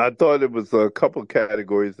 I thought it was a couple of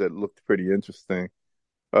categories that looked pretty interesting.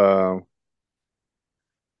 Um,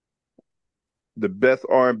 the best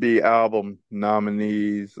R&B album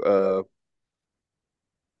nominees,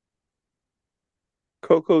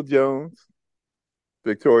 Coco Jones,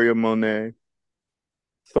 Victoria Monet,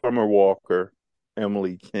 Summer Walker,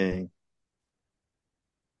 Emily King,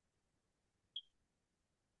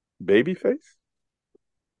 Babyface.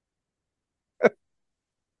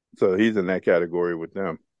 So he's in that category with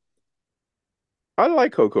them. I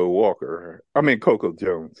like Coco Walker. I mean Coco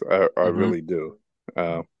Jones. I Hmm. really do.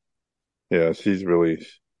 Uh, yeah,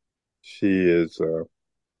 she is. I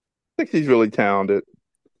think she's really talented.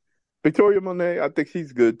 Victoria Monet, I think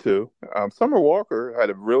she's good too. Summer Walker had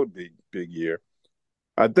a real big year.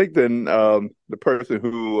 I think then the person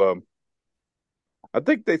who I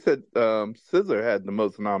think they said Scissor had the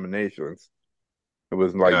most nominations. It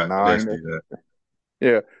was like Yeah, I did nine. see that.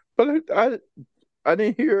 Yeah, but I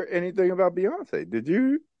didn't hear anything about Beyonce. Did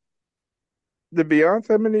you? Did Beyonce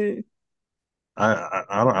have any?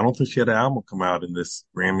 I don't think she had an album come out in this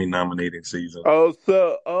Grammy nominating season.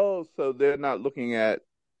 So they're not looking at.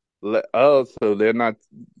 So they're not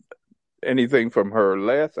anything from her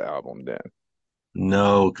last album then.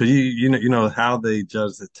 No, because you know how they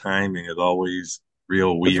judge the timing is always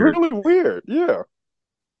real It's weird. really weird. Yeah,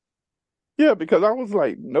 yeah. Because I was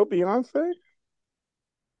like, no Beyonce,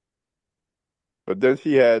 but then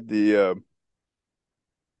she had the.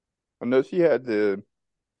 I know she had the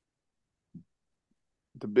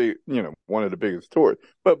big, one of the biggest tours.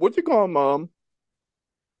 But what you call 'em,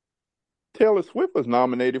 Taylor Swift was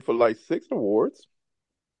nominated for like 6 awards.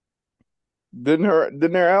 Didn't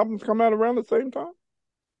their albums come out around the same time?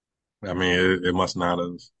 I mean, it must not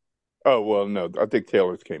have. Oh well, no, I think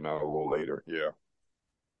Taylor's came out a little later. Yeah.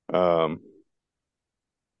 Um,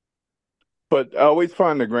 but I always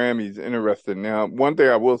find the Grammys interesting. Now, one thing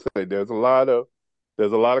I will say, there's a lot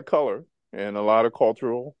of color and a lot of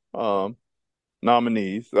cultural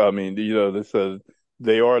nominees. I mean, this says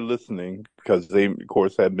they are listening because they, of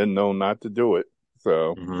course, have been known not to do it.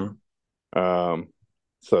 So, Hmm. um,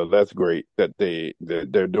 so that's great that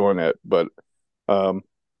they're doing that. But um,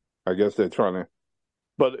 I guess they're trying to.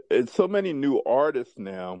 But it's so many new artists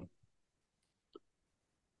now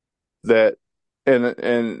that,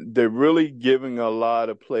 and they're really giving a lot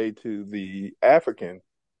of play to the Afro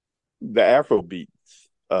beats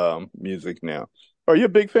music now. Are you a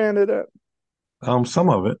big fan of that? Some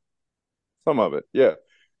of it. Some of it, yeah.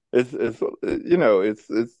 It's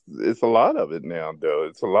a lot of it now though.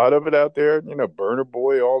 It's a lot of it out there. Burner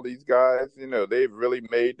Boy, all these guys. They've really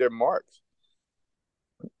made their marks.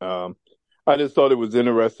 Um, I just thought it was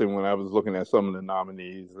interesting when I was looking at some of the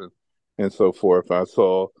nominees and so forth. I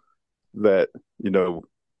saw that you know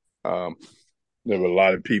um, there were a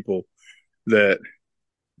lot of people that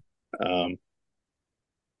um,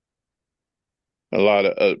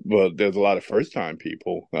 there's a lot of first time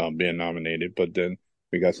people being nominated, but then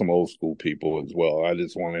we got some old school people as well. I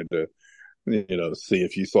just wanted to see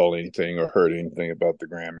if you saw anything or heard anything about the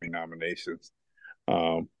Grammy nominations.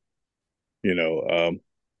 Um, it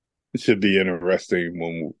should be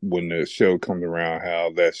interesting when the show comes around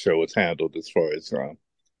how that show is handled as far as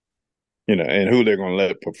and who they're going to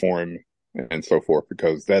let perform and so forth,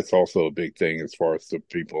 because that's also a big thing as far as the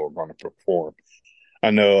people who are going to perform.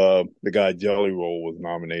 I know the guy Jelly Roll was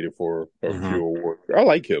nominated for a few Hmm. awards. I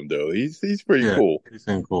like him though. He's pretty Yeah, cool. he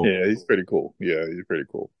seemed cool. Yeah, he's pretty cool. Yeah, he's pretty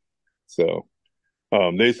cool. So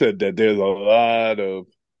they said that there's a lot of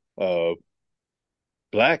uh,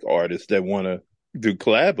 black artists that want to do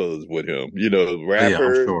collabos with him. Oh, yeah, I'm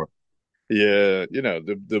Rappers. sure. Yeah,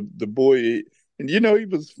 the boy, and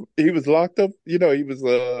he was locked up. He was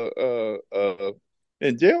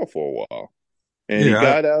in jail for a while, and he Yeah,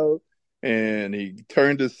 got out, and he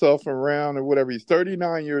turned himself around or whatever. He's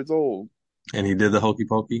 39 years old, and he did the hokey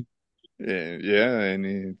pokey. and yeah, and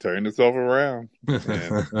he turned himself around,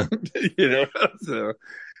 and you know, so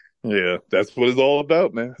yeah, that's what it's all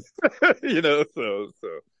about, man. So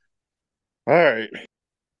all right,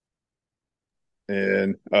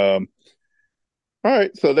 and All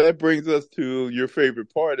right, so that brings us to your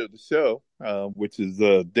favorite part of the show, which is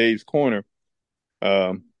Dave's Corner.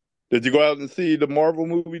 Um, did you go out and see the Marvel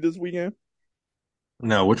movie this weekend?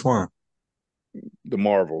 No, which one? The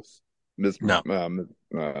Marvels. Miss, No,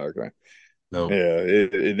 okay. no. Yeah,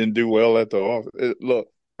 it didn't do well at the office. Look,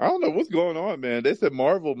 I don't know what's going on, man. They said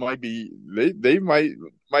Marvel might be they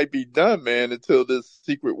might be done, man, until this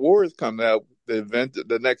Secret Wars come out,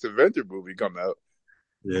 the next Avenger movie come out.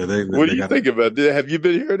 Yeah, What do they you got think about this? Have you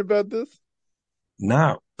been hearing about this?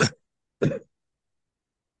 not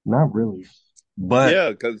not really. But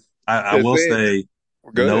Yeah, because I they're will saying say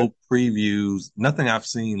go ahead. no previews. Nothing I've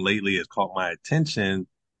seen lately has caught my attention,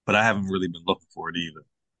 but I haven't really been looking for it either.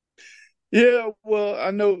 Yeah, well,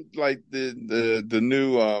 I know like the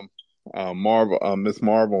new Marvel Miss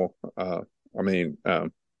Marvel I mean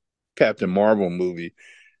Captain Marvel movie.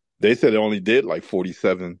 They said it only did like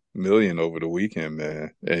 47 million over the weekend,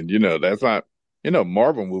 man. And that's not,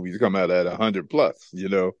 Marvel movies come out at 100 plus.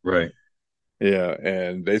 Right. Yeah,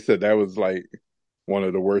 and they said that was like one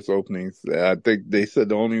of the worst openings. I think they said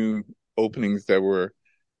the only openings that were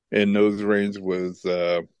in those range was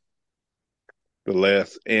the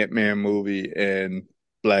last Ant-Man movie and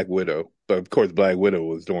Black Widow. But of course Black Widow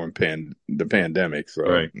was during the pandemic, so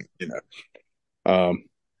Right. you know. Um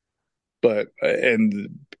but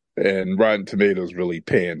and Rotten Tomatoes really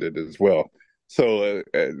panned it as well. So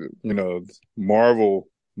Marvel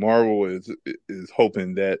is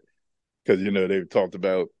hoping that because they've talked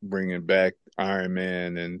about bringing back Iron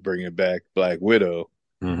Man and bringing back Black Widow,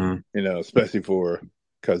 Hmm. especially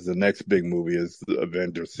because the next big movie is the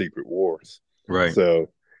Avengers: Secret Wars. Right.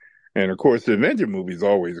 So, and of course, the Avenger movie is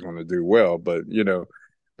always going to do well, but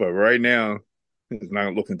but right now it's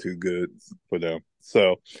not looking too good for them.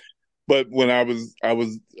 So, but when I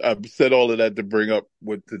said all of that to bring up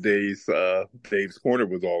what today's Dave's Corner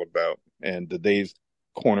was all about, and the Dave's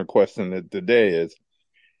Corner question of today is: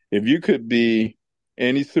 if you could be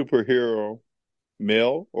any superhero,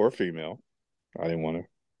 male or female, I didn't want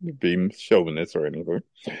to be chauvinist or anything,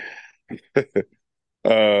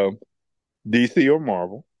 uh, DC or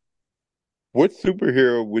Marvel, what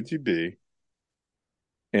superhero would you be?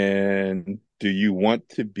 And do you want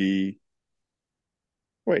to be,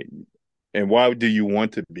 wait, and why do you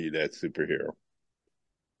want to be that superhero?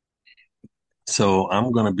 So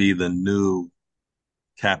I'm gonna be the new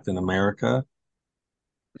Captain America.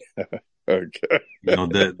 Okay.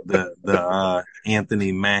 The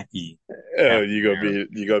Anthony Mackie Oh, Captain America.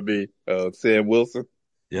 you gonna be Sam Wilson?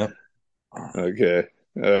 Yep. Okay.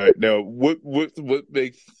 All right. Now, what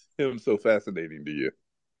makes him so fascinating to you?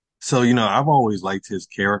 So, I've always liked his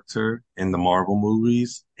character in the Marvel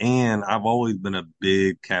movies, and I've always been a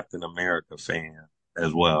big Captain America fan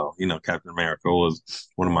as well. Captain America was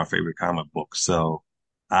one of my favorite comic books. So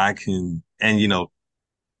and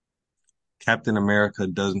Captain America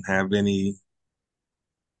doesn't have any,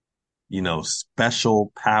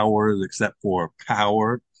 special powers except for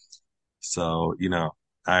power. So,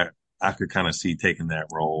 I, I could kind of see taking that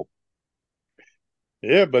role.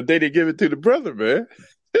 Yeah, but they didn't give it to the brother, man.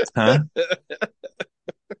 Huh?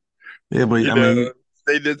 Yeah, but You I know, mean,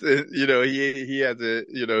 they just, he has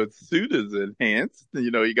a, suit is enhanced. He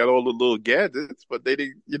got all the little gadgets, but they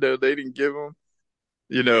didn't give him,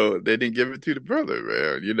 they didn't give it to the brother,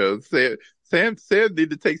 man. Sam need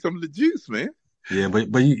to take some of the juice, man. yeah, but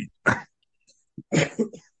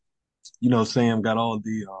Sam got all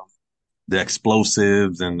the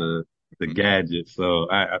explosives and the gadgets, so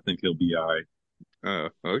I think he'll be all right. Oh,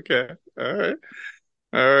 okay. All right.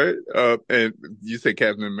 All right. And you say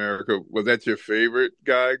Captain America, was that your favorite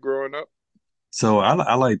guy growing up? So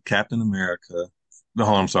I like Captain America. No,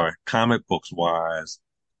 I'm sorry, comic books wise,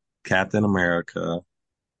 Captain America,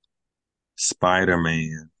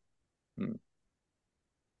 Spider-Man. Hmm.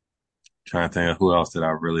 Trying to think of who else did I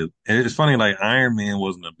really. And it's funny, like Iron Man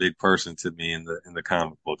wasn't a big person to me in the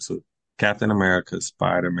comic books. So Captain America,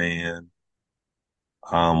 Spider-Man,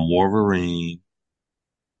 Wolverine,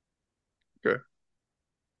 Okay.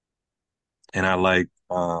 and I like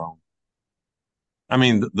I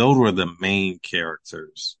mean, those were the main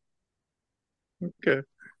characters Okay.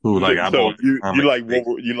 who, like, So, I so bought the you comics based.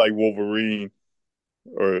 You like Wolverine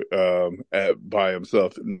or by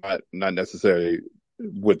himself, not necessarily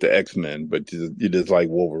with the X-Men, but you just like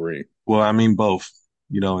Wolverine. Well, I mean, both,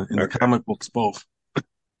 in the Okay. comic books, both.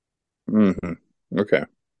 Hmm. Okay.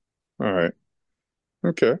 All right.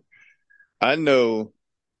 Okay. I know,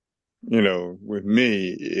 with me,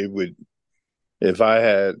 it would, if I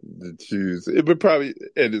had to choose, it would probably,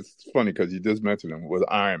 and it's funny because you just mentioned him, with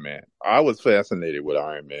Iron Man. I was fascinated with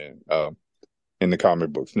Iron Man in the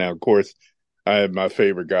comic books. Now, of course, I had my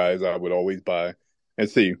favorite guys I would always buy. And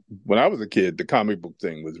see, when I was a kid, the comic book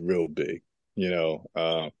thing was real big.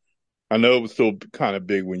 I know it was still kind of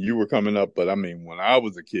big when you were coming up, but I mean, when I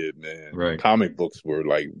was a kid, man, Right. comic books were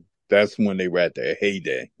like, that's when they were at their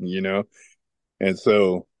heyday. And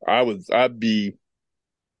so I used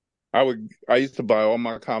to buy all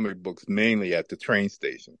my comic books mainly at the train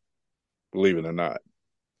station, believe it or not.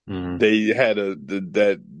 Mm-hmm. They had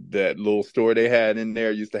that little store they had in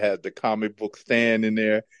there used to have the comic book stand in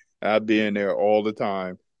there. I'd be in there all the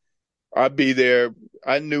time. I'd be there.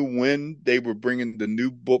 I knew when they were bringing the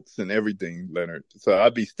new books and everything, Leonard. So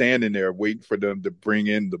I'd be standing there waiting for them to bring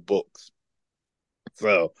in the books.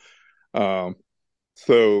 So, um,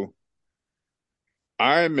 so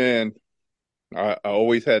Iron Man, I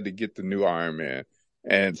always had to get the new Iron Man,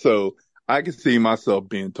 and so I could see myself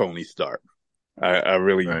being Tony Stark. Right. I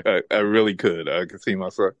really could. I could see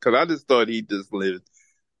myself because I just thought he just lived.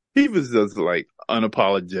 He was just like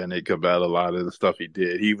unapologetic about a lot of the stuff he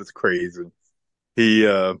did. He was crazy. He,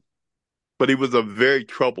 but he was a very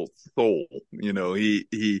troubled soul. Even though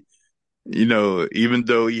he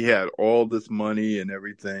had all this money and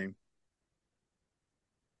everything,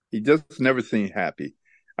 he just never seemed happy.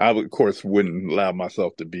 I would, of course, wouldn't allow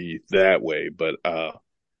myself to be that way, but I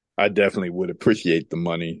definitely would appreciate the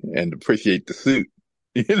money and appreciate the suit.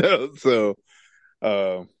 So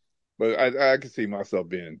uh, but I could see myself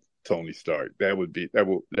being Tony Stark. That would be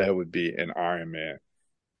an Iron Man.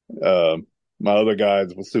 My other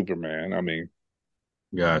guys were Superman. I mean,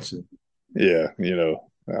 Gotcha. yeah, I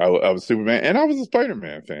was Superman, and I was a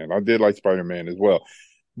Spider-Man fan. I did like Spider-Man as well.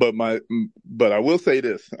 But I will say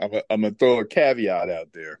this: I'm gonna throw a caveat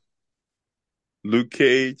out there. Luke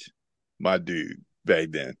Cage, my dude back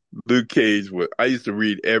then. Luke Cage was. I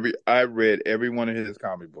read every one of his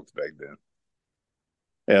comic books back then,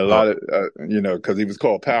 and a Oh, lot of because he was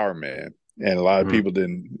called Power Man, and a lot of mhm. people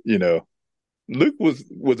didn't. Luke was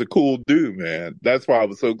a cool dude, man. That's why I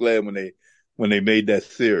was so glad when they made that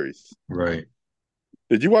series. Right.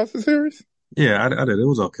 Did you watch the series? Yeah, I did. It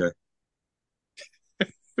was okay.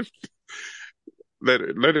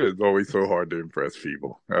 Leonard is always so hard to impress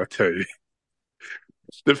people. I'll tell you.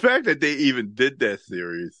 The fact that they even did that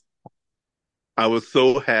series, I was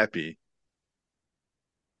so happy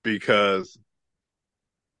because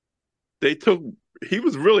they took, he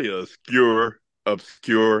was really an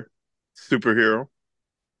obscure superhero.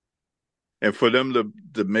 And for them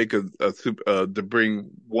to make to bring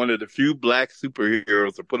one of the few black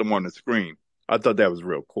superheroes to put him on the screen, I thought that was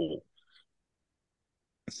real cool.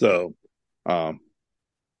 So, um,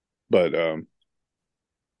 but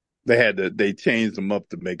they changed him up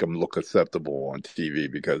to make him look acceptable on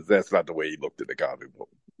TV because that's not the way he looked in the comic book.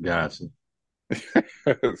 Gotcha.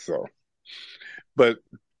 So, but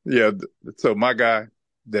yeah, so my guy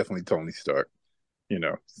definitely Tony Stark.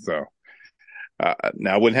 So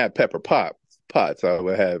now I wouldn't have Pepper Potts. I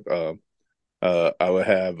would have uh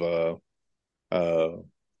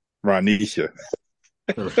Ronisha.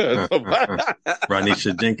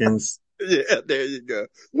 Ranisha Jenkins. Yeah, there you go.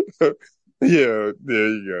 Yeah, there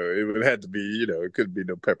you go. It would have to be, it couldn't be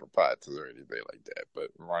no Pepper Potts or anything like that, but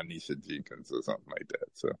Ronisha Jenkins or something like that.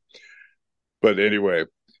 So, but anyway,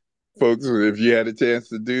 folks, if you had a chance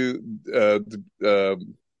to do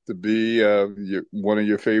to be one of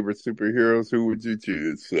your favorite superheroes, who would you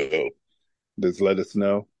choose? So just let us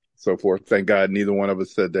know. So forth. Thank God neither one of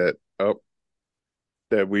us said that. Oh,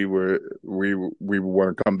 that we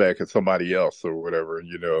want to come back as somebody else or whatever.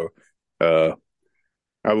 Uh,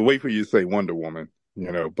 I would wait for you to say Wonder Woman.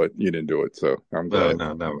 But you didn't do it, so I'm glad.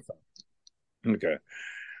 No, never. Okay.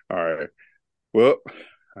 All right. Well,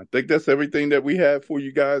 I think that's everything that we have for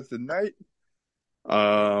you guys tonight.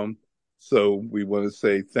 Um, so we want to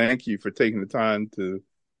say thank you for taking the time to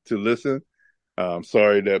listen.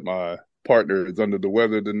 Sorry that my partner is under the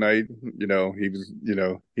weather tonight.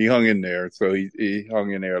 He hung in there, so he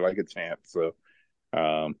hung in there like a champ. So,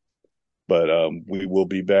 um, but we will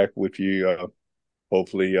be back with you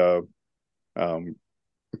hopefully um,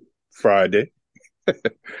 Friday.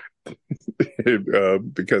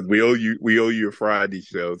 Because we owe you a Friday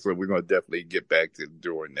show, so we're gonna definitely get back to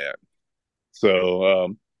doing that.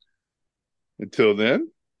 So until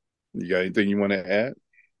then, you got anything you want to add?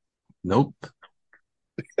 Nope.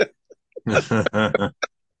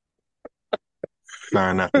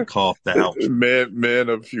 Trying not to cough the outro. Man,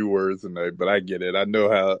 a few words tonight, but I get it. I know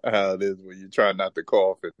how it is when you try not to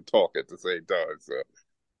cough and talk at the same time.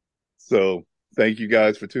 So thank you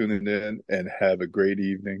guys for tuning in and have a great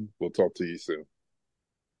evening. We'll talk to you soon.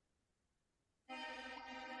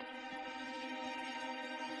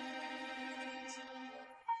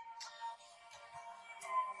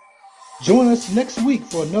 Join us next week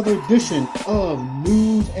for another edition of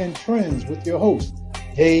News and Trends with your hosts,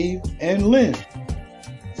 Dave and Lynn.